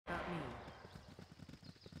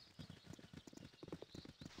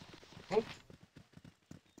Okay.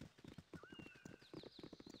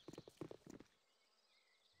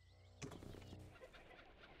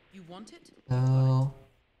 You want it? Oh.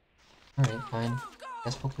 Alright, fine.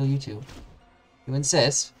 Guess we'll kill you too. You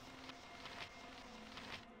insist.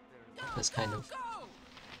 Just kind of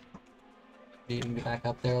needing to back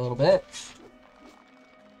up there a little bit.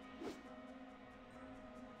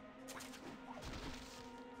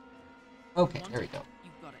 Okay, there we go.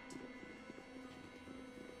 You've got it.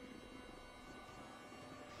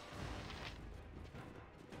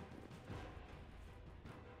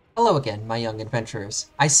 Hello again, my young adventurers.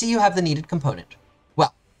 I see you have the needed component.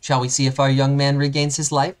 Well, shall we see if our young man regains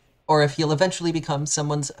his life, or if he'll eventually become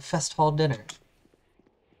someone's festival dinner?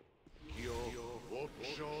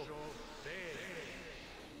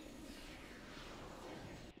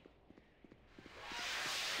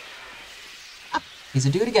 Ah, he's a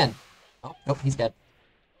dude again. Oh, nope, he's dead.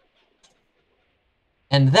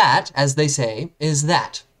 And that, as they say, is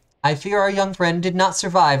that. I fear our young friend did not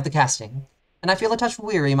survive the casting, and I feel a touch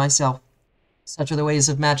weary myself. Such are the ways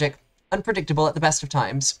of magic, unpredictable at the best of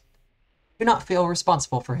times. Do not feel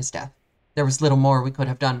responsible for his death. There was little more we could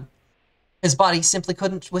have done. His body simply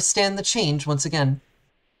couldn't withstand the change once again.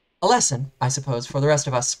 A lesson, I suppose, for the rest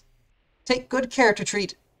of us. Take good care to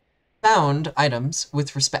treat found items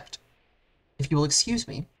with respect. If you will excuse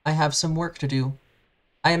me, I have some work to do.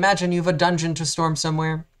 I imagine you've a dungeon to storm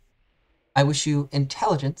somewhere. I wish you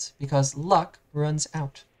intelligence, because luck runs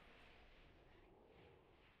out.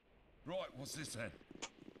 Right, what's this then?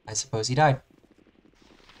 I suppose he died.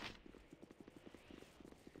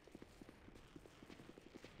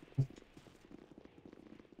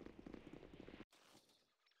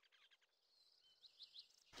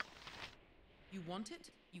 You want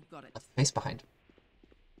it? You've got it. Left the face behind.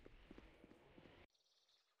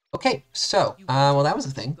 Okay, so, well, that was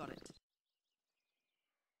a thing.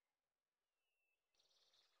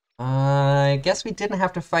 I guess we didn't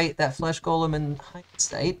have to fight that flesh golem in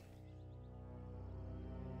hindsight,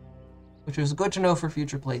 which was good to know for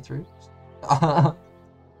future playthroughs.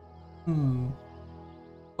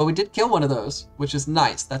 But we did kill one of those, which is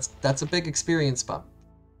nice. That's a big experience bump.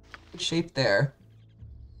 Good shape there.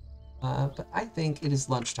 But I think it is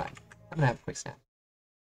lunchtime. I'm gonna have a quick snack.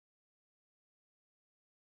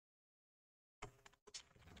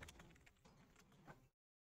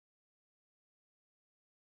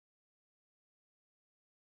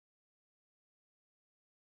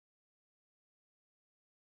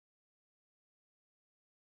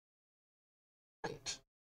 Right.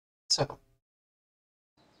 So,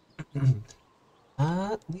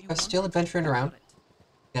 we are still adventuring around,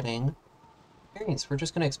 getting experience. We're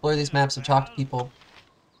just going to explore these maps and talk to people.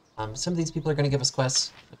 Some of these people are going to give us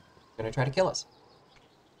quests. They're going to try to kill us.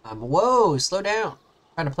 Whoa, slow down.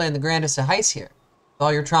 I'm trying to plan the grandest of heists here. With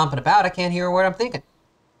all you're tromping about, I can't hear a word I'm thinking.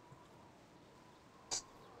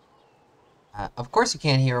 Of course you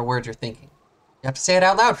can't hear a word you're thinking. You have to say it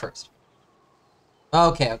out loud first.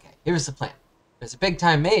 Okay. Here's the plan. There's a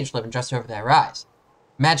big-time mage living just over that rise.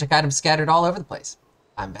 Magic items scattered all over the place,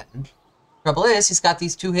 I'm betting. Trouble is, he's got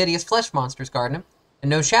these two hideous flesh monsters guarding him, and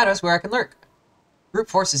no shadows where I can lurk. Brute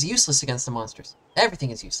force is useless against the monsters. Everything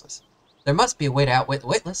is useless. There must be a way to outwit the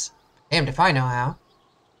witless. Damned if I know how.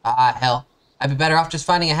 Ah, hell. I'd be better off just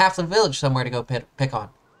finding a halfling village somewhere to go pick on.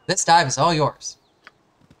 This dive is all yours.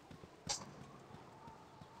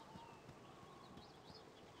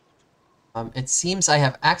 It seems I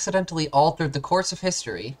have accidentally altered the course of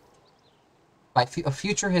history, of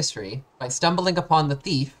future history, by stumbling upon the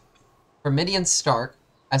thief, Midian Stark,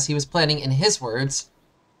 as he was planning, in his words,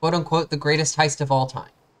 quote-unquote, the greatest heist of all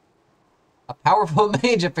time. A powerful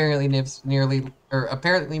mage apparently lives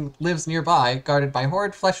nearby, guarded by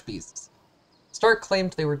horrid flesh beasts. Stark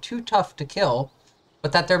claimed they were too tough to kill,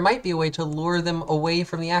 but that there might be a way to lure them away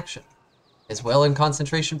from the action. His will and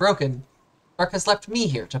concentration broken, Stark has left me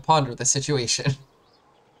here to ponder the situation.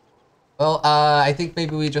 Well, I think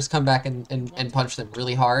maybe we just come back and punch them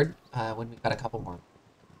really hard when we've got a couple more.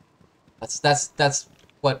 That's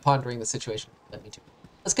what pondering the situation led me to.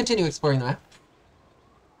 Let's continue exploring the map.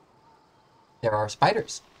 There are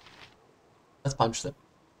spiders. Let's punch them.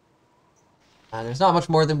 There's not much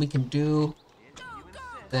more than we can do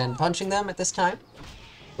than punching them at this time.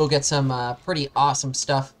 We'll get some pretty awesome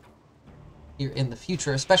stuff here in the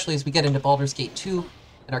future, especially as we get into Baldur's Gate 2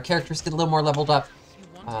 and our characters get a little more leveled up.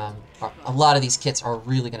 A lot of these kits are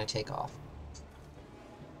really going to take off.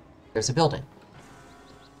 There's a building.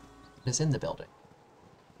 It is in the building.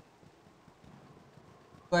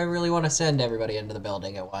 Do I really want to send everybody into the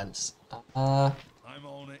building at once? I'm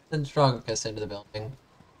on it. Send Strongest into the building.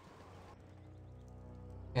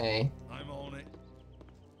 Okay. I'm on it.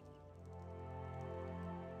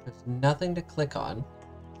 There's nothing to click on.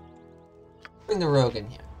 Bring the rogue in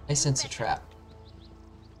here. I sense a trap.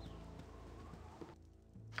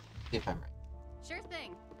 See if I'm right. Sure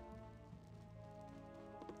thing.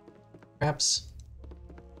 Perhaps.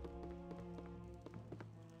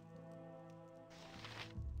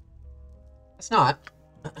 It's not.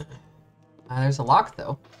 There's a lock,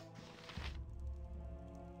 though.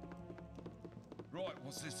 Right,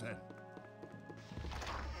 what's this then?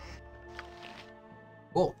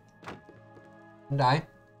 Cool. Die.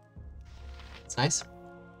 That's nice.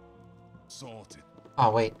 Sorted.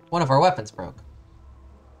 Oh, wait. One of our weapons broke.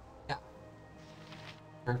 Yeah.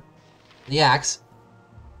 The axe.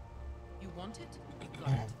 You want it? You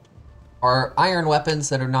got it. Our iron weapons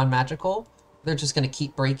that are non-magical, they're just going to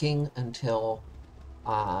keep breaking until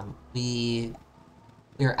we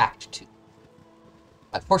clear Act 2.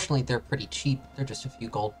 But fortunately, they're pretty cheap. They're just a few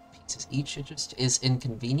gold pieces each. It just is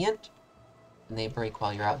inconvenient, and they break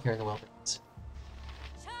while you're out here in the wilderness.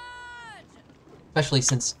 Especially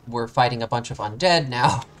since we're fighting a bunch of undead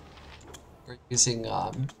now. We're using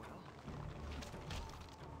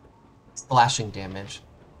slashing damage.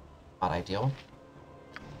 Not ideal.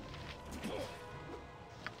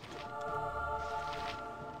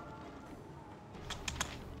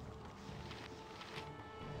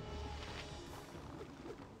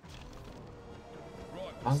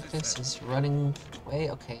 Monkus is running away.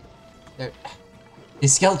 Okay.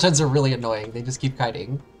 These skeletons are really annoying. They just keep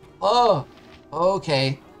kiting. Oh!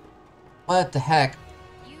 Okay. What the heck?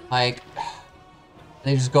 Like,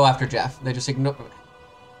 they just go after Jeff. They just ignore.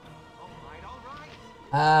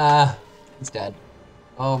 Ah, he's dead.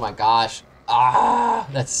 Oh my gosh. Ah,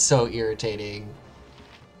 that's so irritating.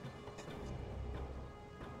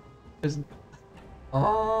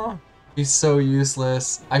 Oh, he's so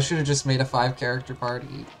useless. I should have just made a 5-character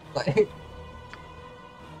party. Like,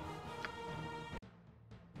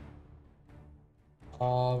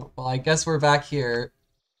 well, I guess we're back here.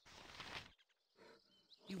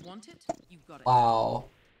 You want it? You got it. Wow.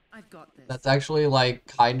 I've got this. That's actually, like,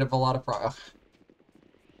 kind of a lot of I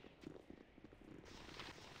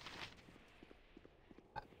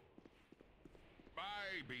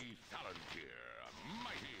be Thalantir, a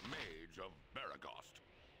mighty mage of Baragost.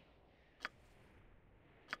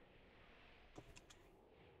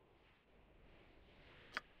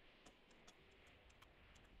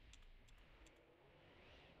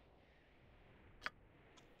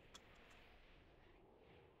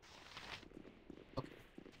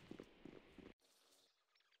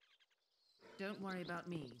 Don't worry about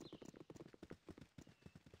me.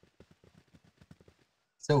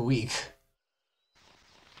 so weak.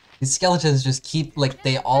 These skeletons just keep, like,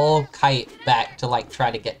 they all kite back to, like, try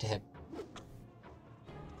to get to him.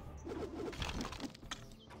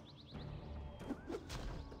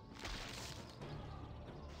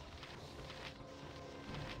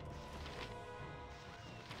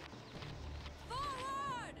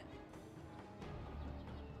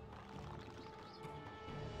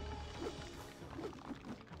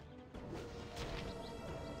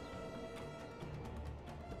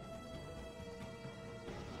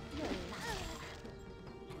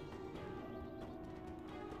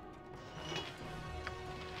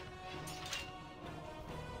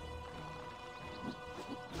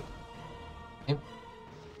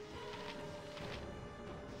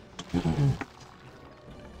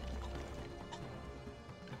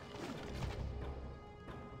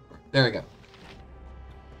 There we go.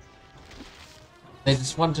 They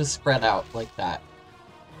just want to spread out like that.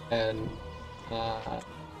 And you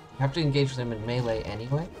have to engage them in melee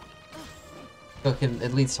anyway. So it can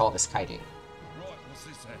at least all this kiting. Right, what's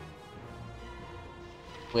this then?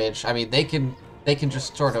 Which, I mean, they can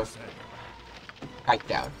just sort of kite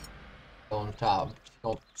down.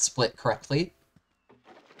 Don't split correctly.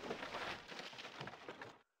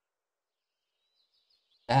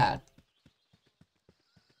 Bad.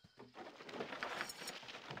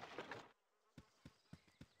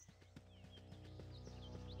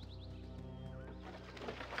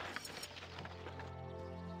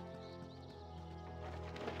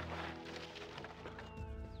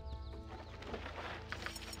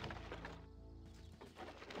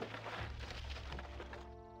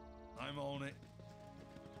 I'm on it.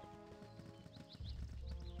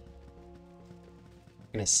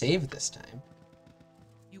 I'm gonna save this time.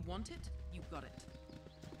 You want it? You got it.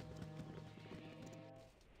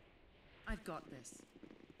 I've got this.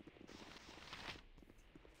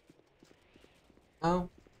 Oh.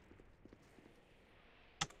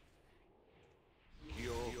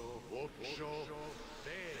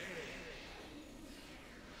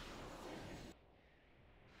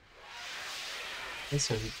 Okay,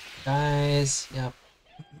 so he dies. Yep.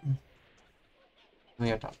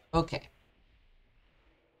 We are done. Okay.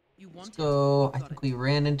 You want Let's go. it? I Got think it. we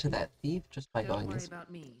ran into that thief just by Don't going worry this way.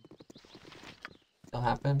 about me. Still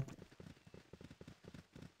happen?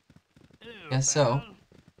 Guess so.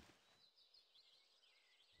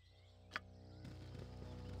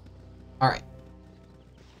 Alright.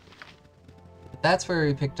 That's where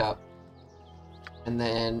we picked up. And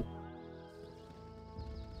then...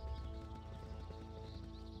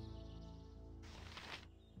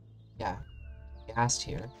 yeah. Gassed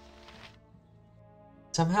here.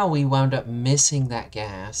 Somehow we wound up missing that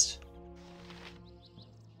ghast.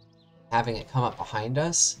 Having it come up behind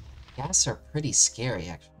us. Ghasts are pretty scary,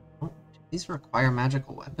 actually. Do these require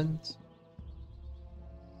magical weapons?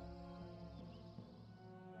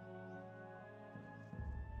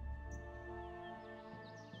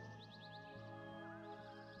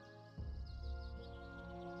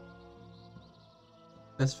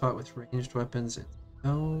 Best fought with ranged weapons.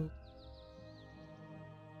 No.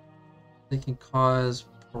 They can cause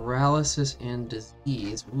paralysis and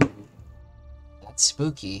disease. Ooh. That's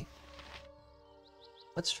spooky.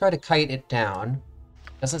 Let's try to kite it down.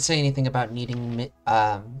 Doesn't say anything about needing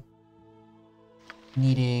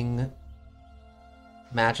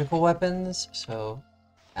magical weapons, so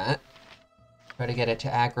that. Try to get it to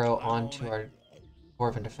aggro onto our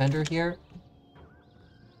Dwarven Defender here.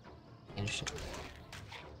 I'm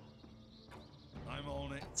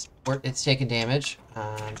on it. It's taking damage.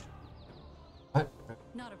 What?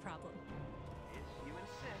 Not a problem. If you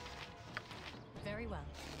insist. Very well.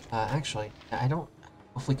 Actually, I don't know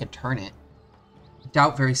if we can turn it. I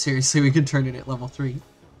doubt very seriously we can turn it at level 3.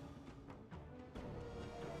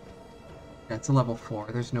 Yeah, it's a level 4.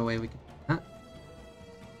 There's no way we can do that.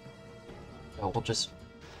 So we'll just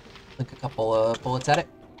link a couple of bullets at it.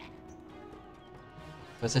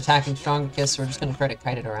 If it's attacking strongest, we're just going to try to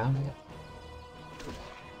kite it around.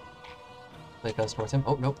 It goes towards him.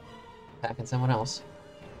 Oh, nope. Attacking someone else.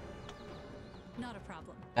 Not a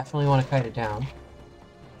problem. Definitely want to kite it down.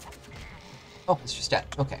 Oh, it's just dead.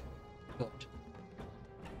 Okay. Good.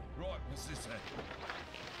 Right, what's this then?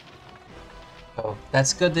 So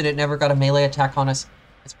that's good that it never got a melee attack on us.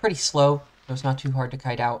 It's pretty slow, so it's not too hard to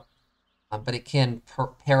kite out. But it can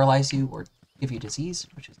paralyze you or give you disease,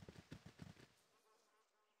 which is...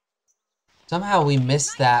 Somehow we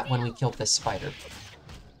missed that when we killed this spider.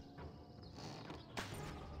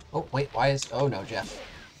 Oh, wait, why is... Oh no, Jeff.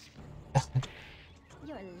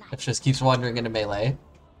 You're It just keeps wandering into melee.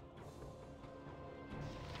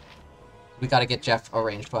 We gotta get Jeff a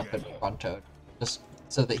ranged weapon on Toad. Just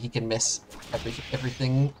so that he can miss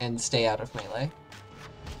everything and stay out of melee.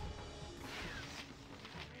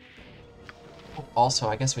 Oh, also,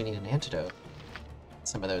 I guess we need an antidote.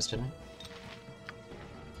 Some of those, didn't we?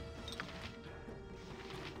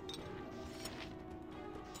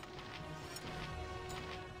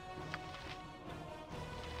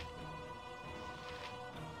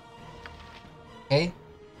 Okay.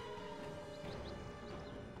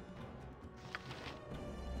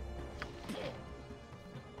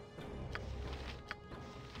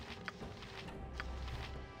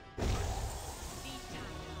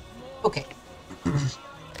 Okay.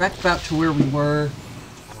 Back about to where we were.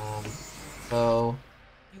 So,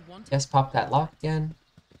 You want it? guess pop that lock again.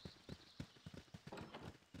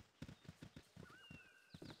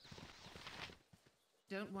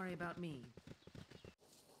 Don't worry about me.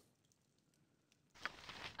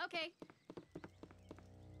 okay.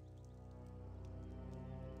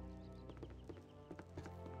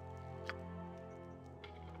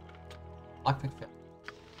 Lockpick fail.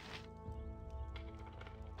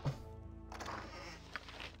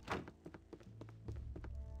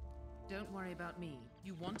 Don't worry about me.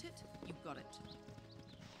 You want it? You got it.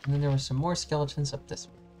 And then there were some more skeletons up this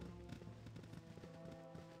way.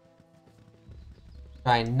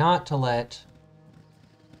 Try not to let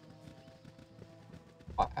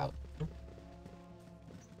out.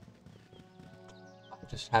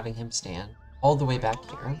 Just having him stand all the way back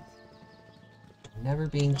here. Never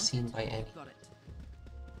being Want seen it? by You any got it.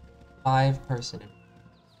 5-person.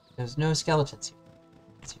 There's no skeletons here.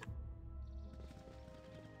 It's here.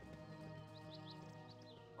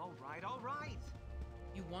 All right.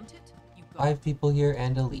 You want it? You got 5 people here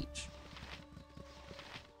and a leech.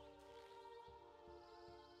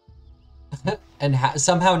 And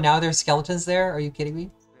somehow now there's skeletons there? Are you kidding me?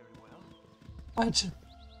 Very well. What? it.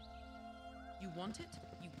 You want it?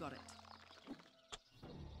 You got it.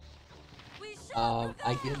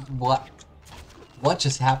 I get what? What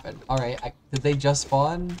just happened? All right, did they just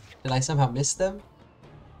spawn? Did I somehow miss them?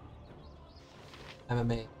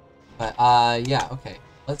 MMA, but yeah, okay.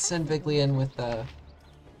 Let's send Bigley in with the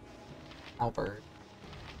halberd.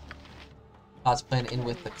 Thoughts plan in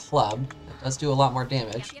with the club. That does do a lot more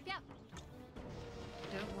damage. Yep.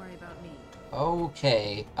 Don't worry about me.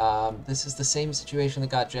 Okay, this is the same situation that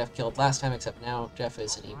got Jeff killed last time, except now Jeff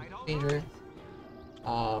is in even danger.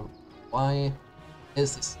 Why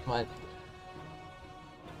is this? What?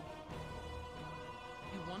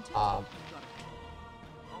 You want it? Um,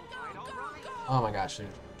 You got it. All right. oh my gosh, they're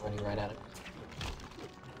running right at it.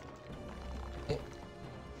 Okay.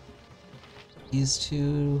 These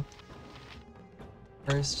two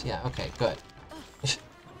first, yeah, okay, good.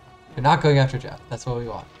 You're not going after Jeff, that's what we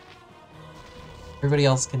want. Everybody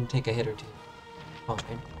else can take a hit or two. Fine.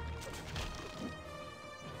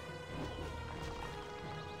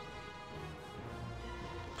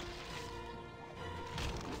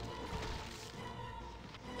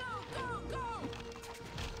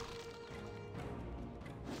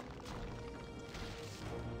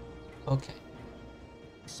 Okay.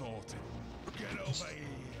 Sorted. Get over here.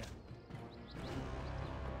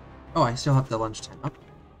 Oh, I still have the lunchtime up.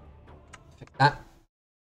 Fix that.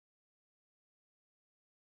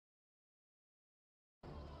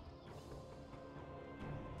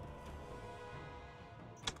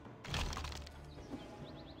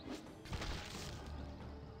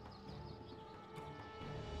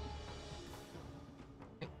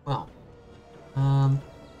 Okay, well,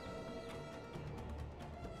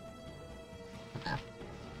 map.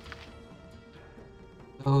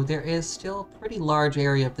 So there is still a pretty large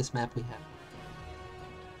area of this map we have.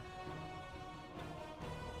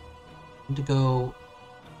 Need to go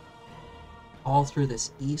all through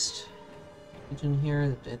this east region here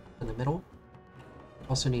in the middle.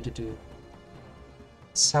 Also need to do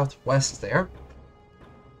southwest there.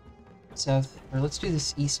 South, or let's do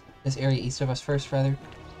this area east of us first, rather.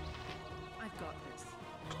 I've got this.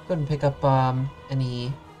 Go ahead and pick up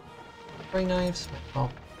any throwing knives.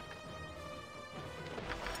 Well,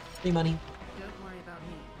 free money. Don't worry about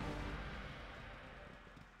me.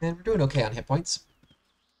 And we're doing okay on hit points.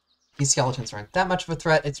 These skeletons aren't that much of a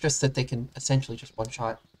threat. It's just that they can essentially just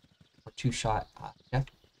one-shot or two-shot Jeff.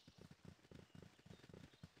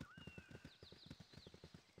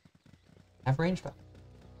 Have range weapon.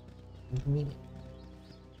 Inconvenient.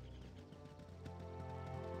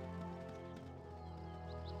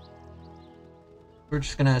 We're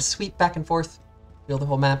just gonna sweep back and forth, build the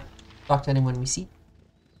whole map, talk to anyone we see.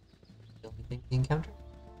 The only thing we encounter.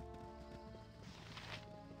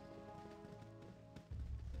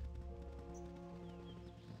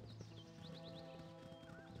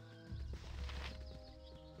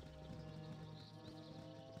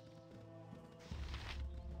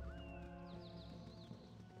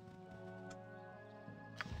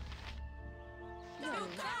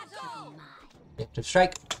 Preemptive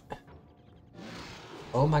strike.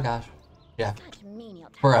 Oh my gosh. Yeah.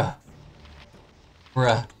 Bruh.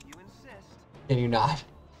 Bruh. You insist. Can you not?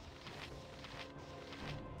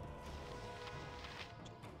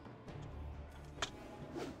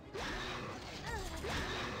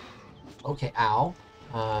 Okay, ow.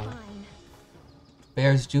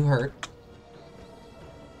 Bears do hurt.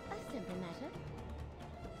 A simple matter.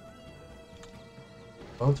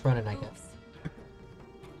 Both running, I guess.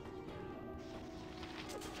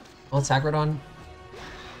 Well, it's Agrodon.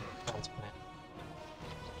 Oh, it's Plant.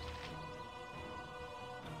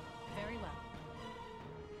 Very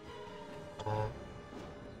well.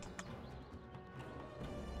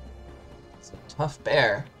 It's a tough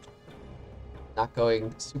bear. Not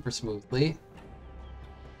going super smoothly.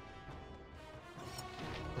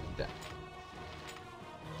 Dead.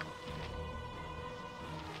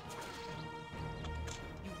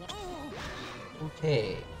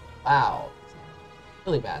 Okay. Wow.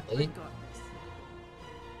 Really badly. I've got this.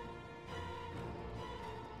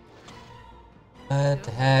 What the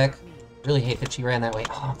heck? Really hate that she ran that way.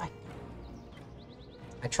 Oh my.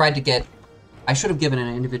 I tried to get. I should have given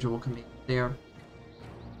an individual command there.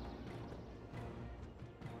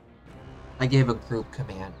 I gave a group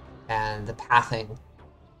command, and the pathing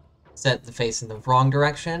set the face in the wrong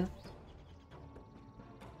direction.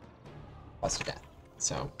 Was to death.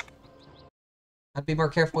 So, I'd be more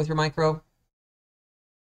careful with your micro.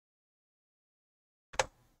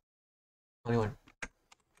 21.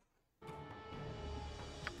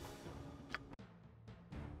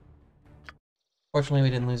 Fortunately, we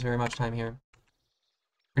didn't lose very much time here.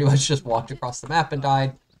 Pretty much just walked across the map and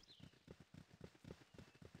died.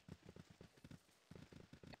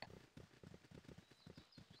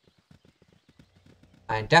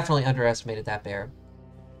 I definitely underestimated that bear.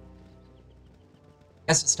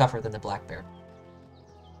 Guess it's tougher than the black bear.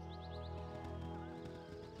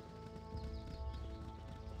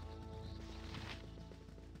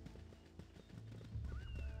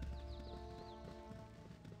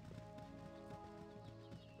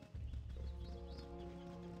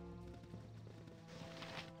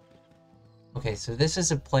 Okay, so this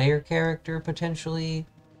is a player character, potentially.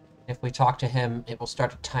 If we talk to him, it will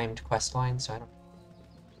start a timed quest line, so I don't...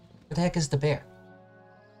 Where the heck is the bear?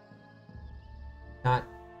 Not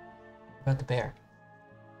about the bear.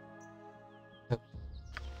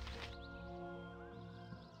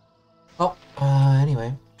 Oh,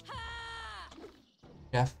 anyway.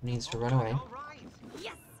 Jeff needs to run away. All right.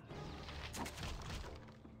 Yes!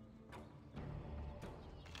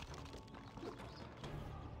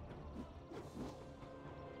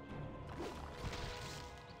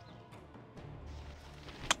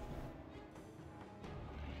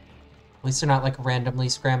 At least they're not, like, randomly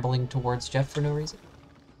scrambling towards Jeff for no reason.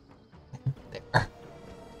 They are.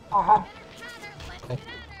 Okay.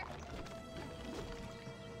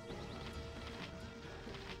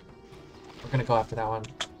 We're gonna go after that one.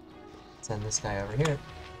 Send this guy over here.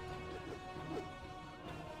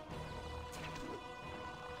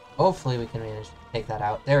 Hopefully we can manage to take that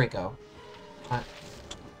out. There we go.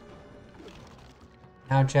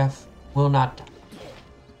 Now Jeff will not die.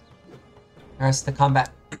 The rest of the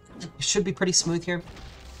combat should be pretty smooth here.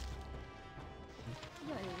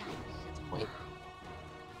 Wait.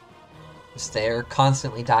 Just they're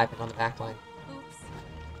constantly diving on the back line. Oops.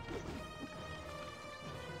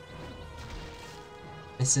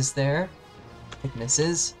 Misses there. It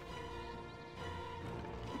misses.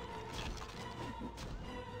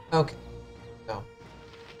 Okay. Go.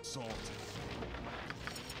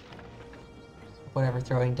 Whatever,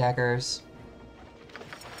 throwing daggers.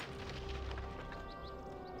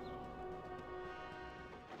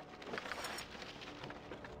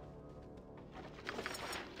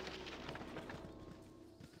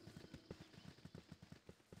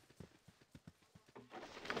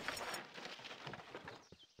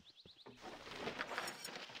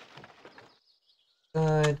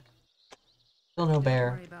 Good. Still no Don't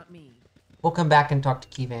bear. worry about me. We'll come back and talk to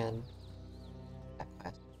Kivan.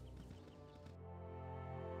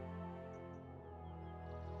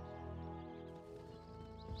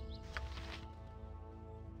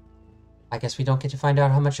 I guess we don't get to find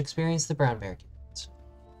out how much experience the brown bear gets.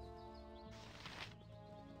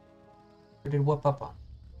 Or did whoop up on?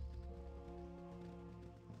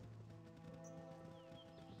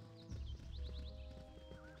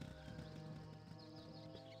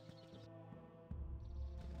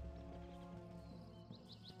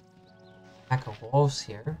 Pack of wolves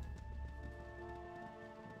here.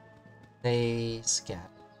 They scatter.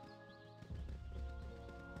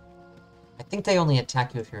 I think they only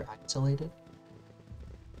attack you if you're isolated.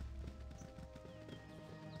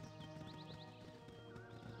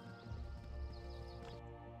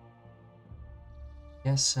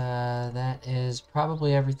 Yes, that is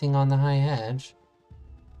probably everything on the high edge.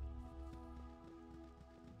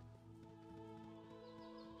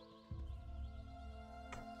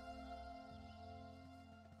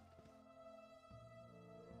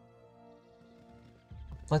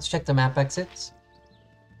 Let's check the map exits.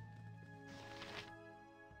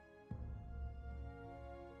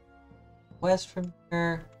 West from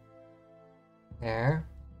here. There.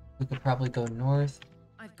 We could probably go north.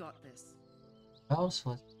 I've got this. Oh,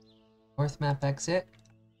 so let's north map exit.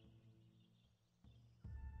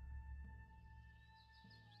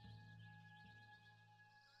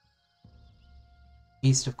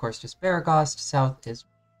 East, of course, is Baragost. South is...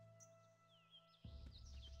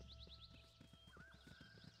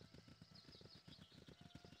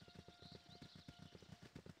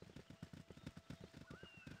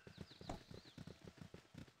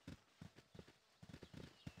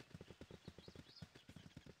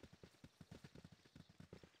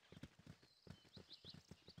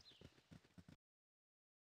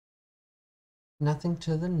 Nothing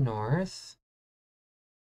to the north.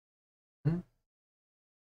 What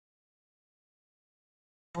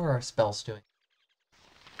are our spells doing?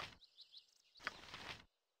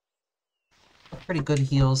 Pretty good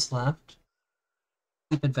heals left.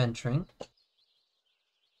 Keep adventuring.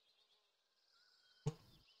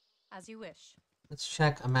 As you wish. Let's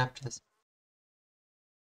check a map to this.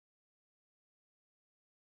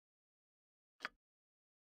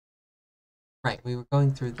 Right, we were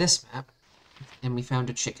going through this map, and we found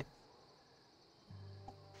a chicken.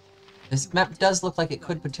 This map does look like it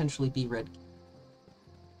could potentially be Red Key,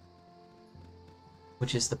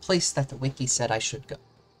 which is the place that the wiki said I should go.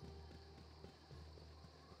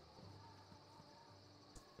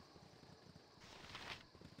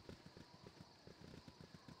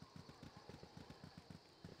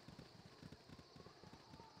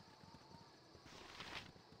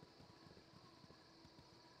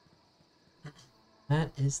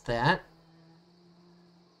 That is that.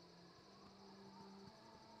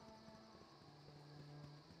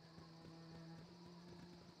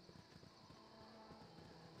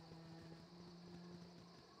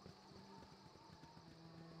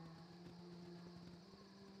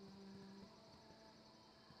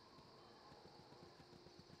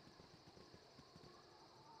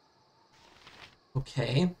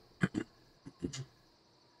 Okay.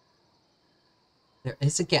 There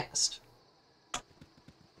is a ghast.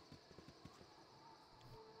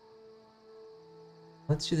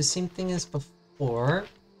 Let's do the same thing as before.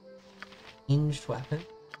 Ranged weapon.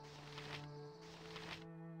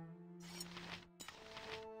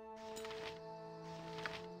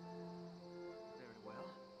 Very well.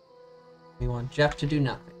 We want Jeff to do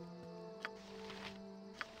nothing.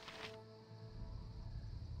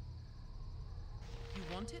 You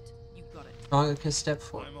want it? You got it. Strongicus step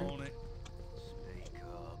forward. I'm on it. Speak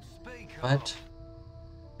up. Speak up. But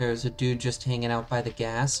there's a dude just hanging out by the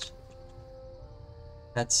ghast.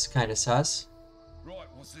 That's kind of sus. Right,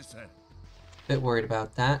 what's this then? Bit worried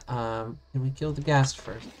about that. Can we kill the ghast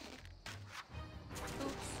first?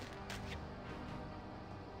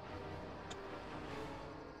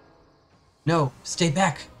 No, stay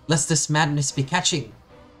back, lest this madness be catching.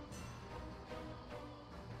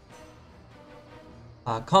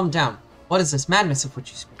 Calm down. What is this madness of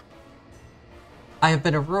which you speak? I have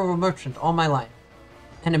been a rural merchant all my life,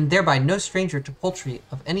 and am thereby no stranger to poultry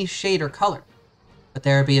of any shade or color. But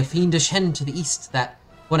there be a fiendish hen to the east that,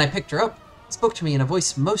 when I picked her up, spoke to me in a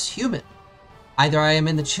voice most human. Either I am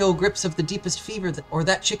in the chill grips of the deepest fever, or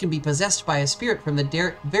that chicken be possessed by a spirit from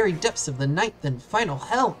the very depths of the ninth and final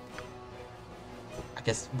hell. I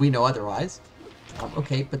guess we know otherwise.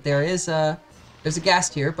 Okay, but there's a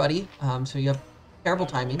ghast here, buddy. So you have terrible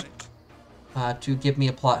timing to give me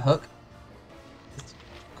a plot hook. It's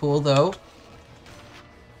cool though.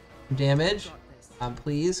 Damage.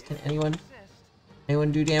 Please, can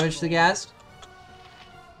anyone do damage to the ghast?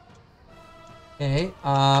 Okay,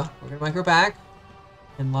 we're gonna micro back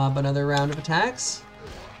and lob another round of attacks.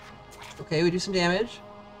 Okay, we do some damage.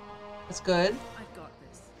 That's good. I've got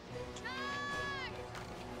this.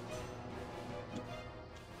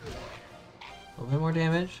 A little bit more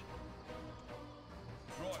damage.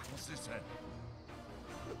 Right, what's this then?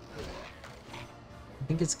 I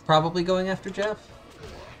think it's probably going after Jeff.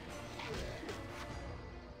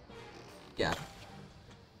 Yeah.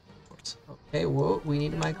 Of course. Okay, whoa, we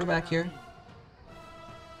need a micro back here.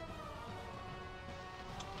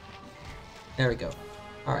 There we go.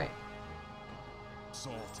 Alright.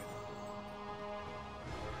 Sorted.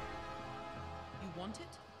 You want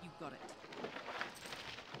it? You got it.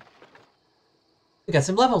 We got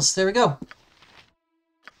some levels. There we go.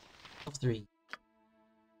 Level 3.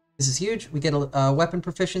 This is huge. We get a weapon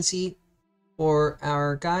proficiency for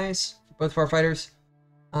our guys, both of our fighters.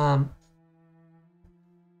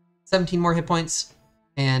 17 more hit points,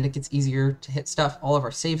 and it gets easier to hit stuff. All of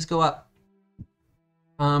our saves go up.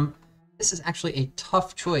 This is actually a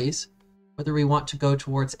tough choice, whether we want to go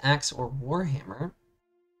towards Axe or Warhammer.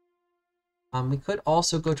 We could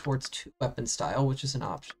also go towards 2-weapon style, which is an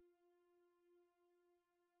option.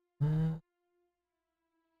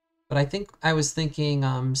 But I think I was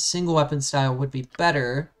thinking single weapon style would be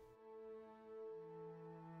better.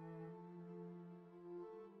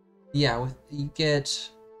 Yeah, you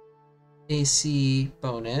get AC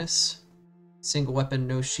bonus. Single weapon,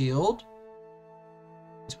 no shield.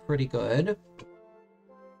 It's pretty good.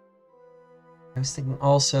 I was thinking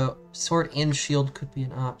also sword and shield could be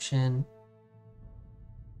an option.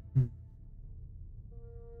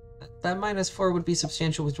 That -4 would be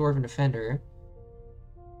substantial with Dwarven Defender.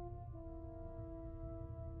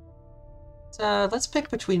 Let's pick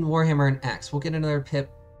between Warhammer and Axe. We'll get another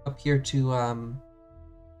pip up here to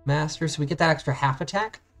Master, so we get that extra half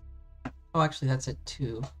attack. Oh, actually, that's at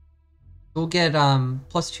 2. We'll get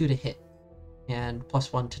 +2 to hit and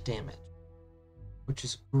 +1 to damage, which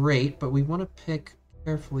is great, but we want to pick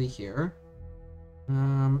carefully here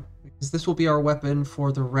because this will be our weapon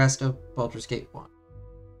for the rest of Baldur's Gate 1.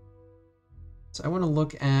 So I want to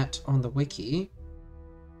look at, on the wiki,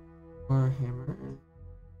 Warhammer.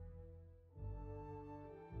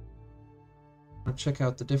 I'll check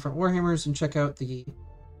out the different Warhammers and check out the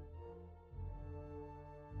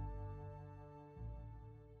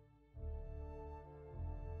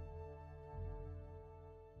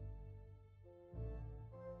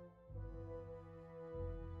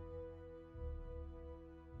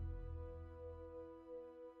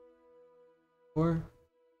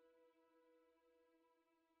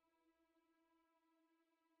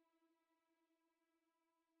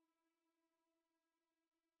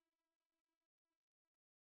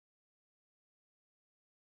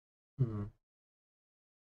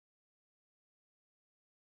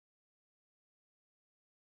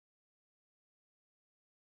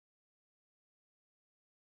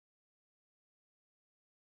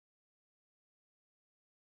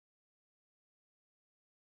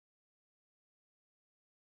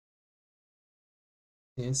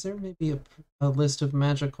Is there maybe a list of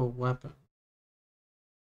magical weapons?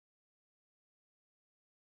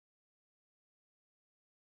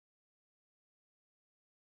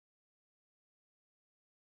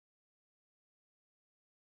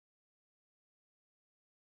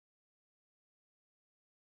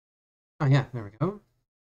 Oh yeah, there we go.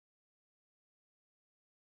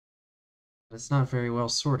 It's not very well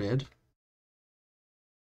sorted.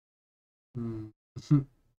 Hmm.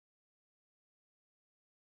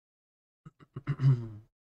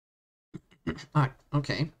 Ah,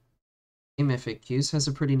 okay. Game FAQs has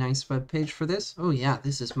a pretty nice web page for this. Oh yeah,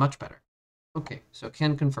 this is much better. Okay, so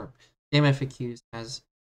can confirm. Game FAQs has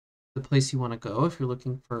the place you want to go if you're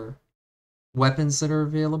looking for weapons that are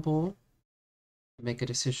available. Make a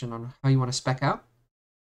decision on how you want to spec out.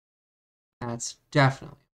 That's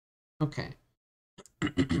definitely okay.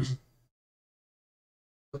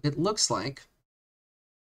 It looks like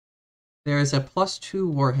there is a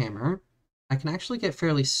 +2 Warhammer I can actually get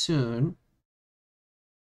fairly soon.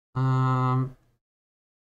 And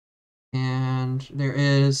there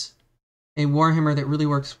is a Warhammer that really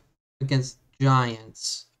works against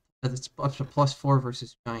giants. But it's up to +4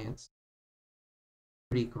 versus giants.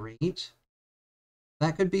 Pretty great.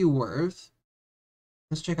 That could be worth.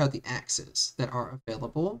 Let's check out the axes that are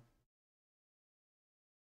available.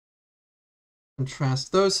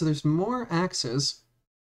 Contrast those. So there's more axes.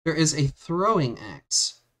 There is a throwing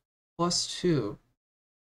axe. +2.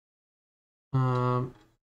 Wow,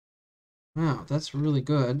 that's really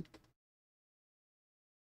good.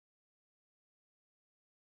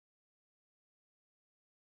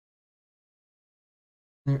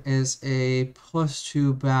 There is a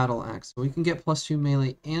 +2 battle axe. So we can get +2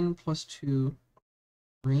 melee and +2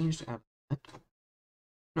 ranged out of that.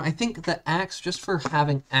 No, I think the axe, just for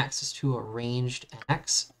having access to a ranged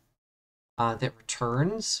axe that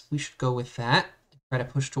returns, we should go with that. Try to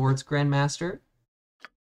push towards Grandmaster.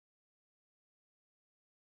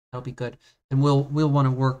 That'll be good. And we'll want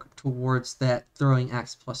to work towards that throwing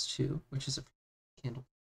axe +2, which is a candle.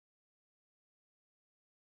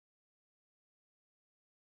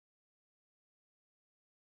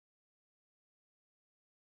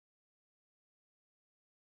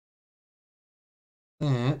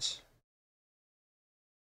 That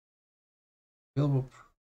available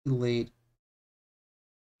pretty late.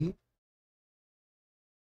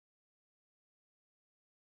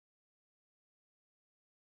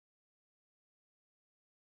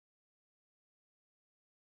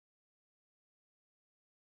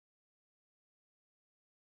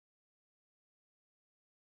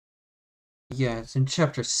 Yeah, it's in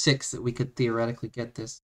chapter 6 that we could theoretically get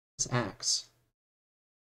this axe.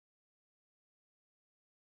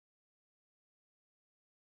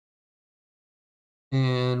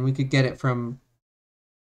 And we could get it from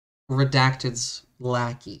Redacted's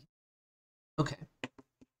lackey. Okay.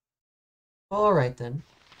 All right then.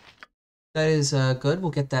 That is good.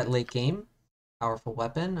 We'll get that late game. Powerful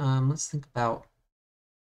weapon. Let's think about.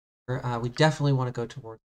 We definitely want to go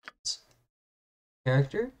towards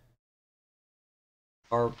character.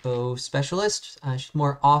 Our bow specialist. She's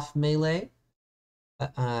more off melee,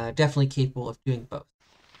 but definitely capable of doing both.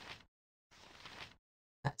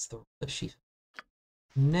 That's the sheet.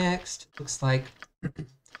 Next, looks like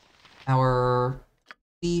our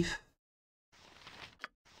thief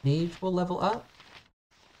mage will level up.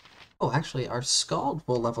 Oh, actually, our Scald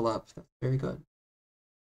will level up. That's very good.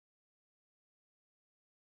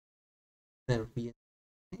 Then it'll be a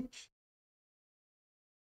mage.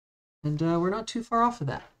 And we're not too far off of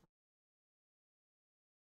that.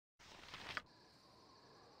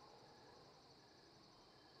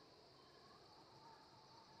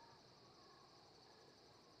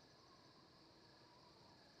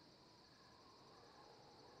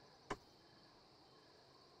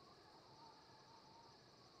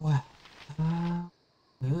 Wow.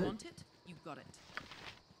 You Good. want it? You got it.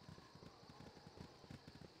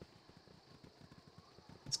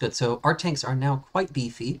 That's good. So our tanks are now quite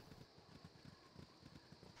beefy.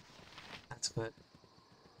 That's good.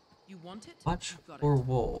 You want it? Watch You got for it.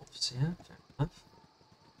 wolves. Yeah, fair enough.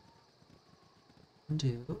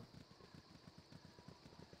 Do.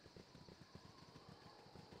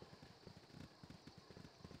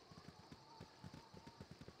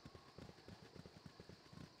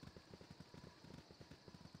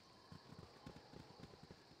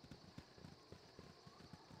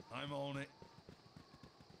 I'm on it.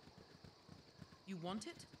 You want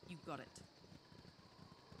it? You got it.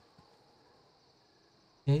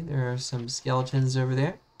 Okay, there are some skeletons over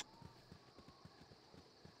there.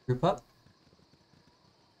 Group up.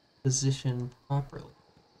 Position properly.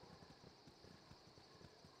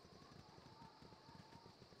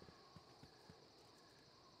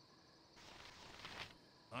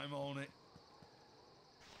 I'm on it.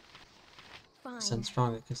 Fine. Send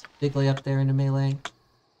stronger because Digley up there into melee.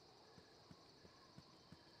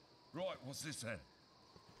 Right, what's this then?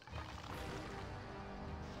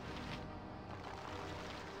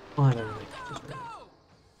 Oh, I don't know. Just right.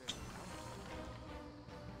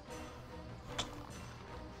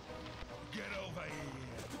 Get over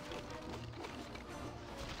here.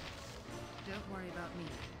 Don't worry about me.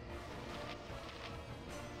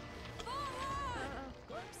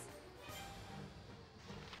 Whoops.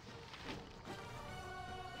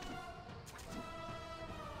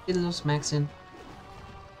 Get a little smacks in.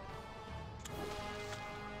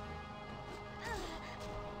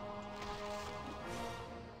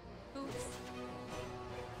 Oops.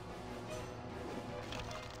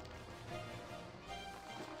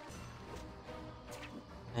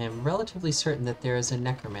 I am relatively certain that there is a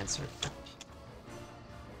necromancer.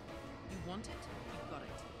 You want it? You got it.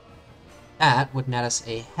 That would net us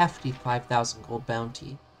a hefty 5,000 gold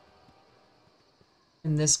bounty.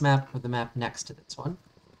 In this map or the map next to this one.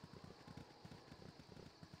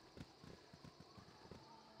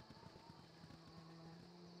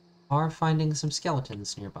 Are finding some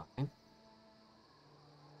skeletons nearby.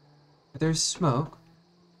 There's smoke.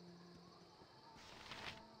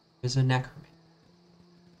 There's a necromancer.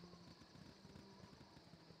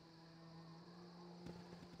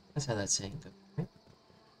 That's how that's saying goes, right?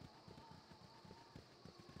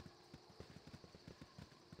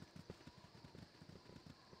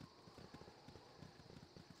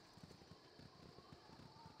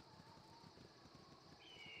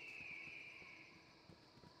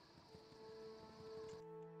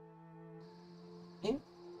 Okay.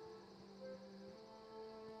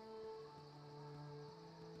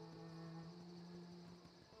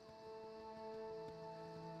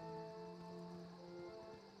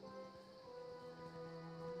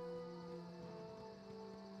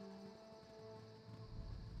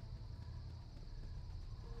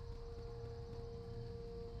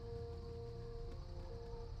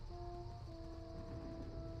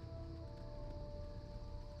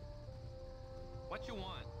 What you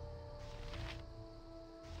want?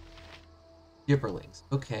 Gibberlings.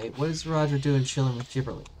 Okay, what is Roger doing chilling with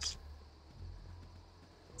gibberlings?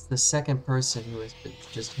 It's the second person who has been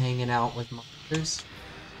just hanging out with monsters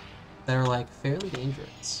that are like fairly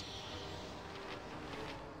dangerous.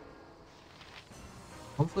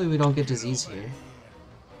 Hopefully we don't get disease here.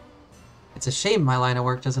 It's a shame my line of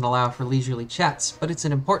work doesn't allow for leisurely chats, but it's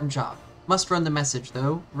an important job. Must run the message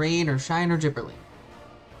though, rain or shine or gibberling.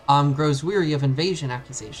 Grows weary of invasion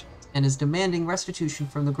accusations, and is demanding restitution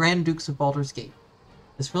from the Grand Dukes of Baldur's Gate.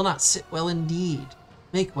 This will not sit well indeed.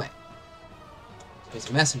 Make way. There's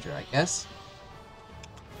a messenger, I guess.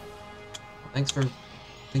 Well, thanks for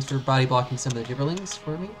body blocking some of the gibberlings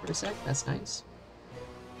for me for a sec. That's nice.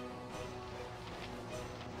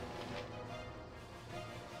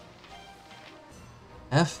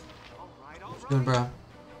 F. What you doing, bro?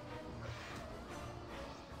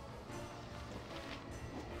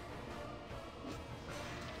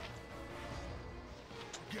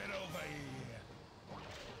 Get over here.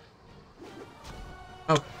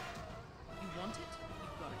 Oh, You want it? You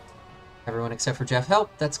got it. everyone except for Jeff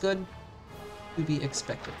helped. That's good. To be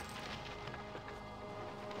expected.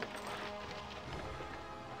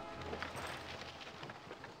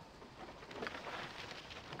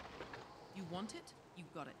 You want it? You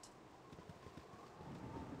got it.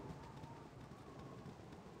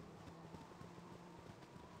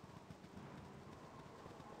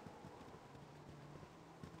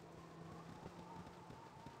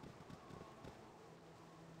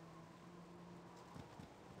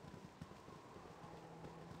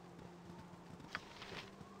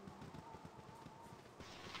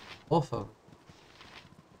 Wolf over.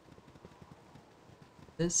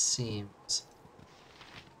 This seems...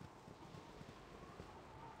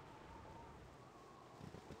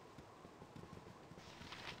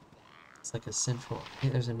 It's like a central... Okay,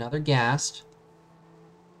 there's another ghast.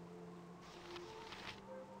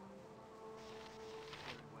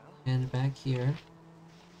 And back here.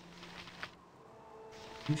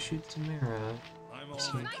 Who shoots an arrow? I'm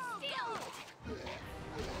See. on it.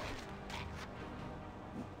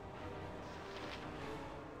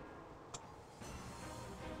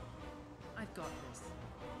 I've got this.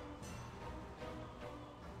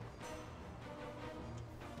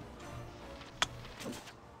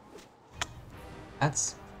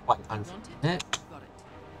 That's quite You want it? unfortunate. You got it.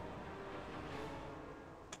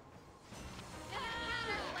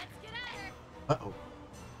 Let's get at her. Uh-oh.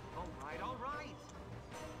 All right.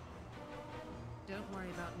 Don't worry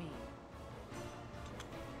about me.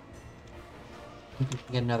 Think we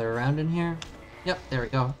can get another round in here? Yep, there we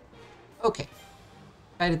go. Okay.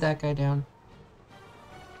 Guided that guy down.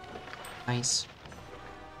 Nice.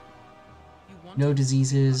 You want No it?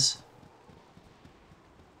 diseases.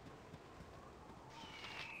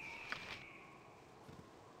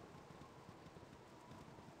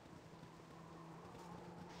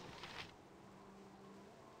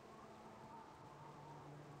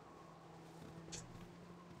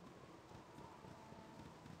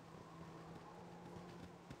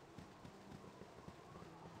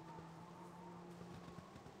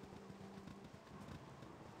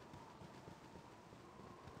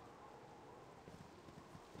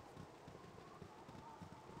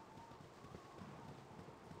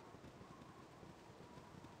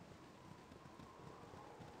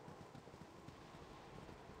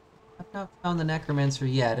 I've not found the Necromancer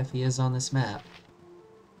yet, if he is on this map.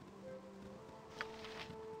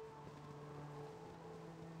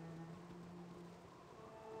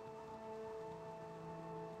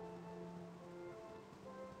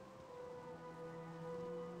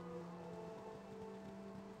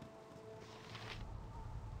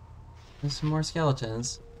 There's some more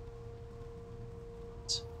skeletons.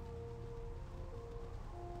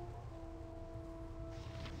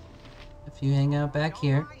 If you hang out back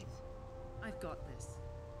here. I've got this.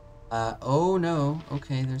 Oh no.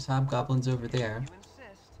 Okay, there's hobgoblins over there.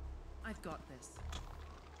 I've got this.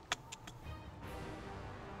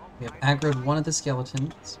 We have aggroed one of the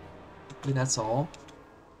skeletons. Hopefully that's all.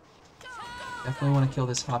 Definitely want to kill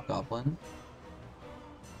this hobgoblin.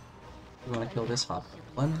 We want to kill this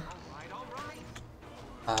hobgoblin.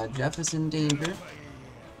 Jeff is in danger.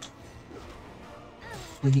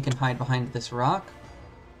 Hopefully he can hide behind this rock.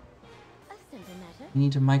 A simple matter. We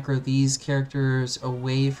need to micro these characters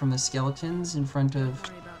away from the skeletons in front of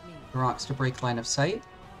Don't worry about me. the rocks to break line of sight.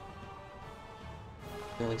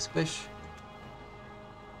 Barely squish.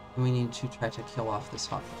 And we need to try to kill off this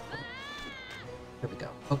hobgoblin. There we go.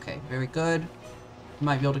 Okay, very good.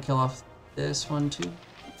 Might be able to kill off this one too.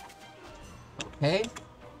 Okay.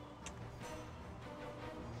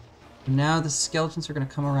 Now the skeletons are going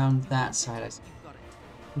to come around that side. I see. You've got it.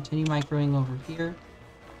 Continue microing over here.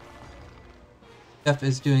 Jeff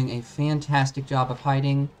is doing a fantastic job of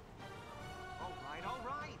hiding. All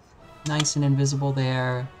right. Nice and invisible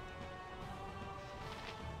there.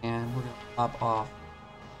 And we're going to pop off.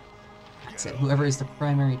 That's it. Whoever is the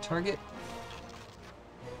primary target.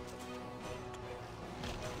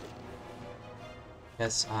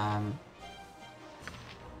 Yes,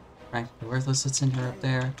 practically worthless. Let's send her up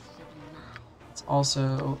there. Let's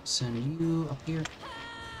also send you up here.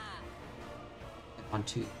 And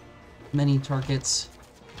onto many targets.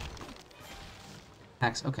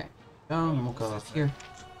 Axe, okay. Go, and we'll go up here.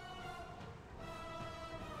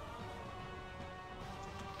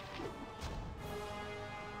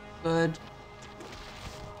 Good.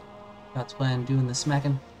 God's plan, doing the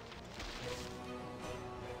smacking.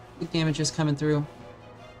 Big damage is coming through.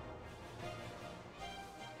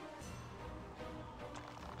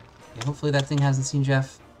 Okay, hopefully that thing hasn't seen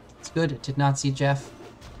Jeff. It's good, it did not see Jeff.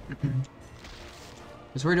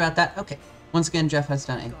 Was worried about that? Okay. Once again, Jeff has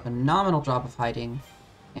done a phenomenal job of hiding,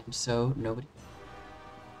 and so nobody.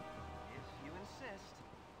 If you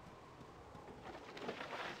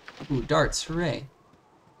insist. Ooh, darts, hooray.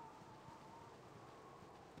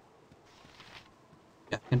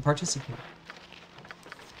 Jeff can participate.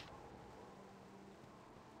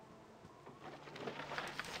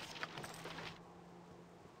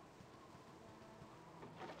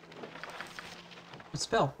 A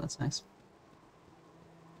spell, that's nice.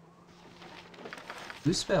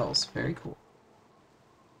 2 spells, very cool.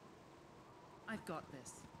 I've got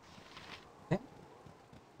this. Okay.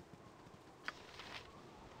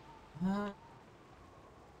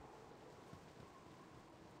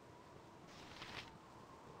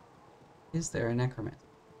 Is there a necromancer?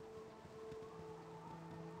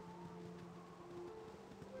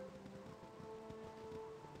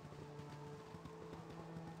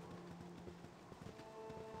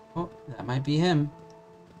 Oh, that might be him.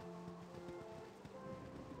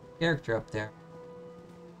 Character up there.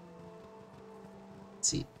 Let's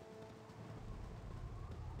see.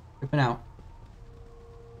 Tripping out.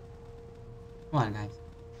 Come on, guys.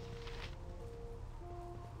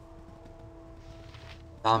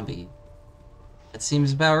 Zombie. That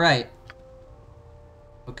seems about right.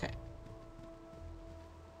 Okay.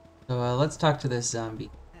 So let's talk to this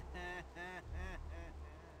zombie.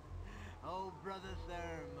 Oh, Brother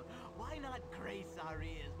Therm, why not grace our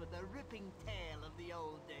ears with a ripping tale of the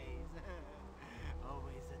old days?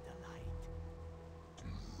 Always a delight.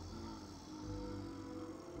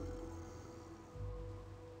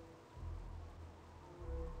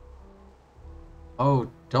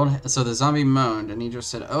 Oh, don't... So the zombie moaned, and he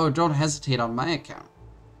just said, oh, don't hesitate on my account.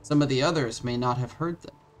 Some of the others may not have heard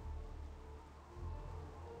them.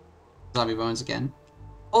 Zombie moans again.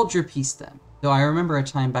 Hold your peace, then. Though I remember a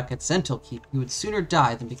time back at Sentinel Keep, you would sooner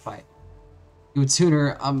die than be quiet. You would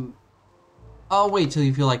sooner, I'll wait till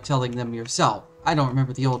you feel like telling them yourself. I don't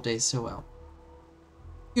remember the old days so well.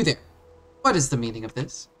 You there. What is the meaning of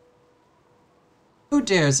this? Who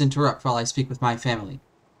dares interrupt while I speak with my family?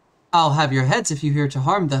 I'll have your heads if you hear to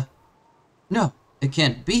harm the... No, it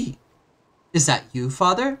can't be. Is that you,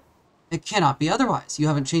 father? It cannot be otherwise. You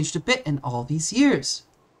haven't changed a bit in all these years.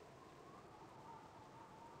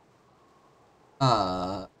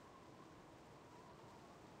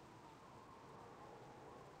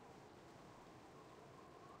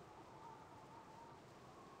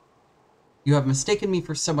 You have mistaken me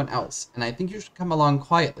for someone else, and I think you should come along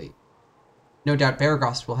quietly. No doubt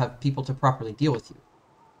Baragost will have people to properly deal with you.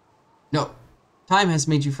 No, time has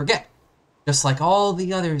made you forget, just like all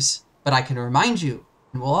the others, but I can remind you,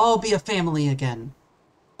 and we'll all be a family again.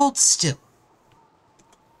 Hold still.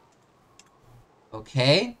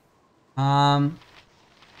 Okay. Gonna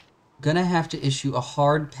have to issue a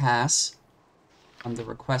hard pass on the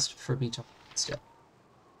request for me to hold still.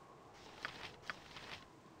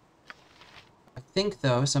 I think,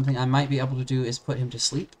 though, something I might be able to do is put him to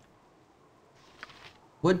sleep.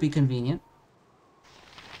 Would be convenient.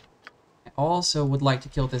 I also would like to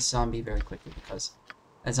kill this zombie very quickly, because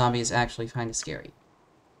that zombie is actually kind of scary.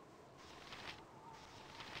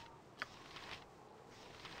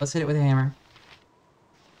 Let's hit it with a hammer.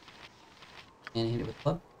 And hit it with a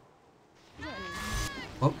club.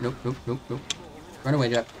 Oh, nope, nope, nope, nope. Run away,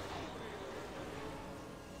 Jeff.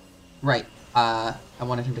 Right. I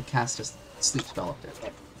wanted him to cast a sleep spell up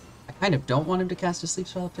there. I kind of don't want him to cast a sleep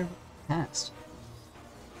spell up there, but cast.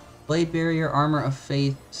 Blade Barrier, Armor of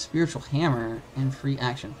Faith, Spiritual Hammer, and Free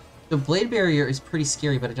Action. The Blade Barrier is pretty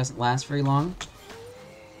scary, but it doesn't last very long.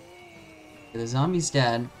 Okay, the zombie's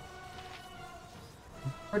dead.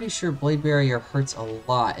 I'm pretty sure Blade Barrier hurts a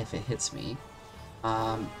lot if it hits me.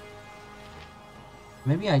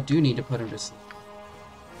 Maybe I do need to put him to sleep.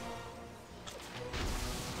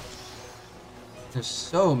 There's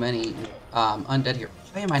so many undead here.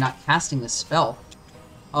 Why am I not casting this spell?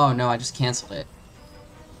 Oh no, I just canceled it.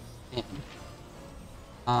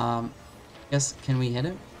 And, guess, can we hit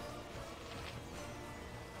him?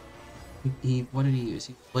 What did he use?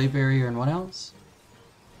 He Blade Barrier and what else?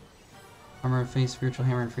 Armor of Faith, Spiritual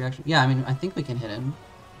Hammer, and Free Action. Yeah, I mean, I think we can hit him.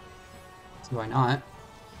 See why not?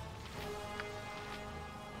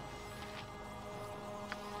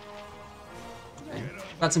 Okay,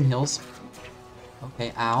 got some heals.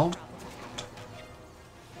 Okay, ow.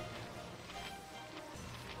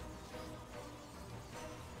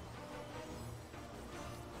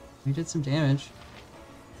 We did some damage.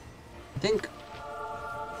 I think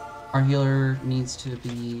our healer needs to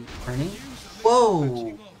be burning.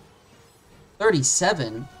 Whoa!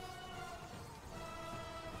 37?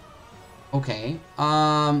 Okay.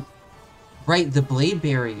 Right, the Blade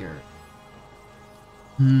Barrier.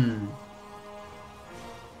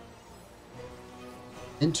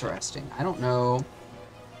 Interesting. I don't know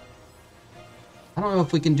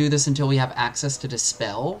if we can do this until we have access to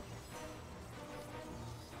Dispel.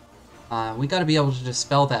 We gotta be able to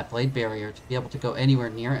dispel that Blade Barrier to be able to go anywhere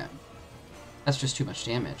near him. That's just too much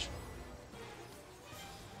damage.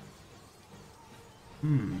 I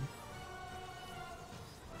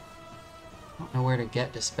don't know where to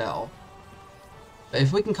get Dispel. But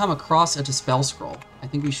if we can come across a Dispel scroll, I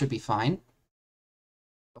think we should be fine.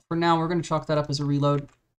 But for now, we're gonna chalk that up as a reload.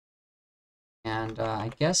 And I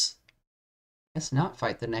guess not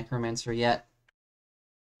fight the Necromancer yet.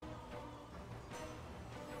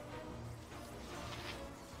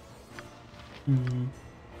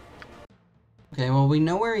 Okay, well, we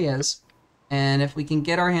know where he is, and if we can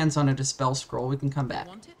get our hands on a Dispel Scroll, we can come back.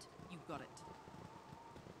 Want it? You got it.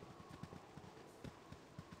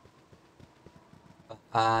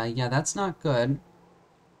 Yeah, that's not good.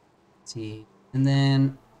 Let's see. And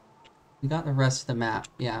then we got the rest of the map,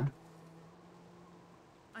 yeah.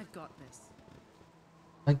 I've got this.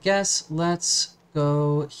 I guess let's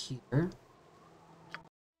go here.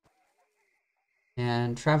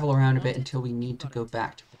 And travel around a bit until we need to go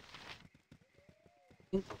back to it. I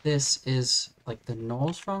think this is like the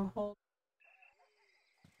Knoll Stronghold?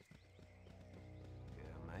 Yeah,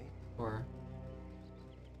 mate. Or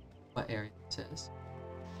what area this is.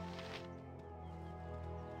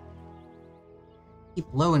 Keep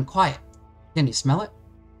low and quiet. Can you smell it?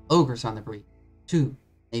 Ogres on the breed. 2,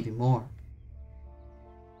 maybe more.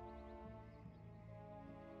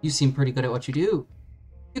 You seem pretty good at what you do.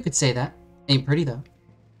 You could say that. Ain't pretty though.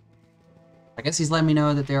 I guess he's letting me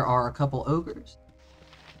know that there are a couple ogres.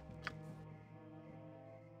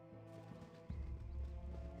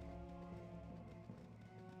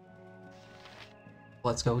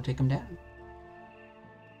 Let's go take him down.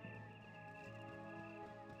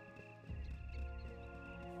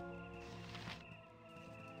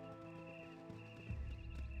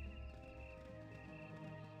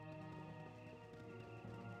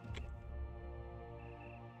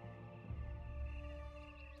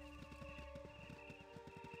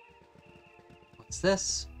 What's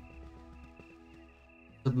this?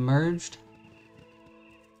 Submerged?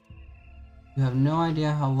 You have no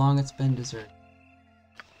idea how long it's been deserted.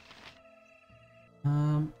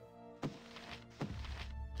 You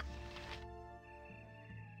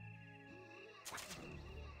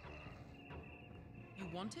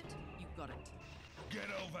want it? You got it. Get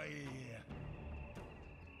over here.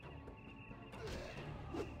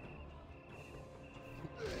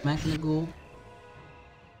 Smacking the ghoul.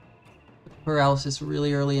 Paralysis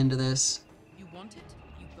really early into this. You want it?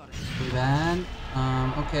 You got it. Pretty bad.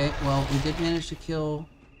 Okay, well, we did manage to kill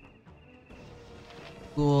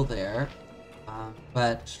Ghoul there.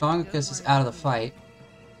 But Strongicus is out of the fight.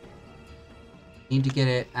 Need to get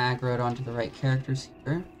it aggroed onto the right characters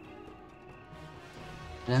here.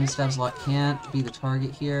 And Stabslot can't be the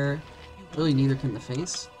target here. Really, neither can the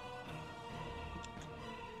face.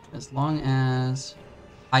 As long as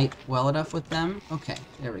fight well enough with them. Okay,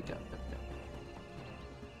 there we go.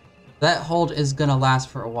 That hold is gonna last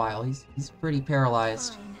for a while. He's pretty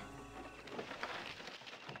paralyzed. Fine.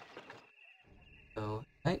 So,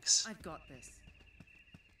 thanks. I've got this.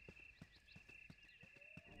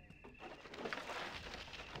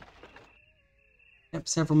 Yep,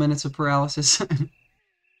 several minutes of paralysis.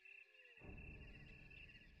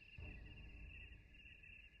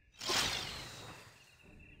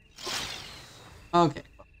 Okay,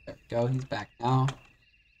 well, there we go. He's back now.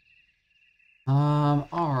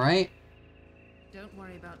 Alright. Don't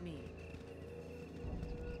worry about me.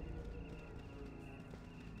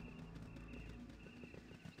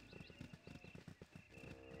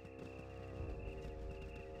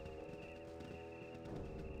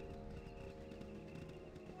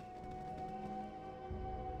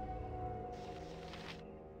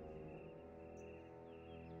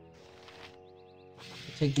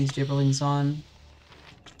 Take these gibberlings on.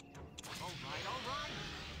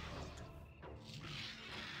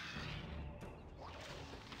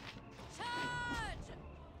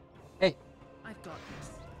 Hey, I've got this.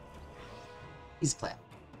 he's clapped.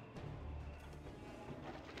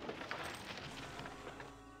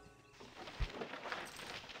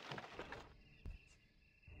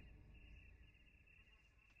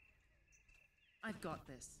 I've got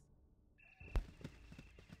this.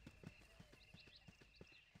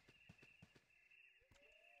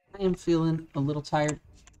 I am feeling a little tired.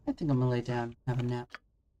 I think I'm gonna lay down and have a nap.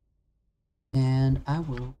 And I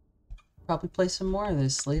will probably play some more of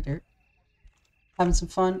this later. Having some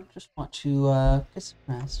fun. Just want to get some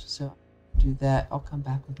rest. So do that. I'll come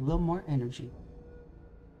back with a little more energy.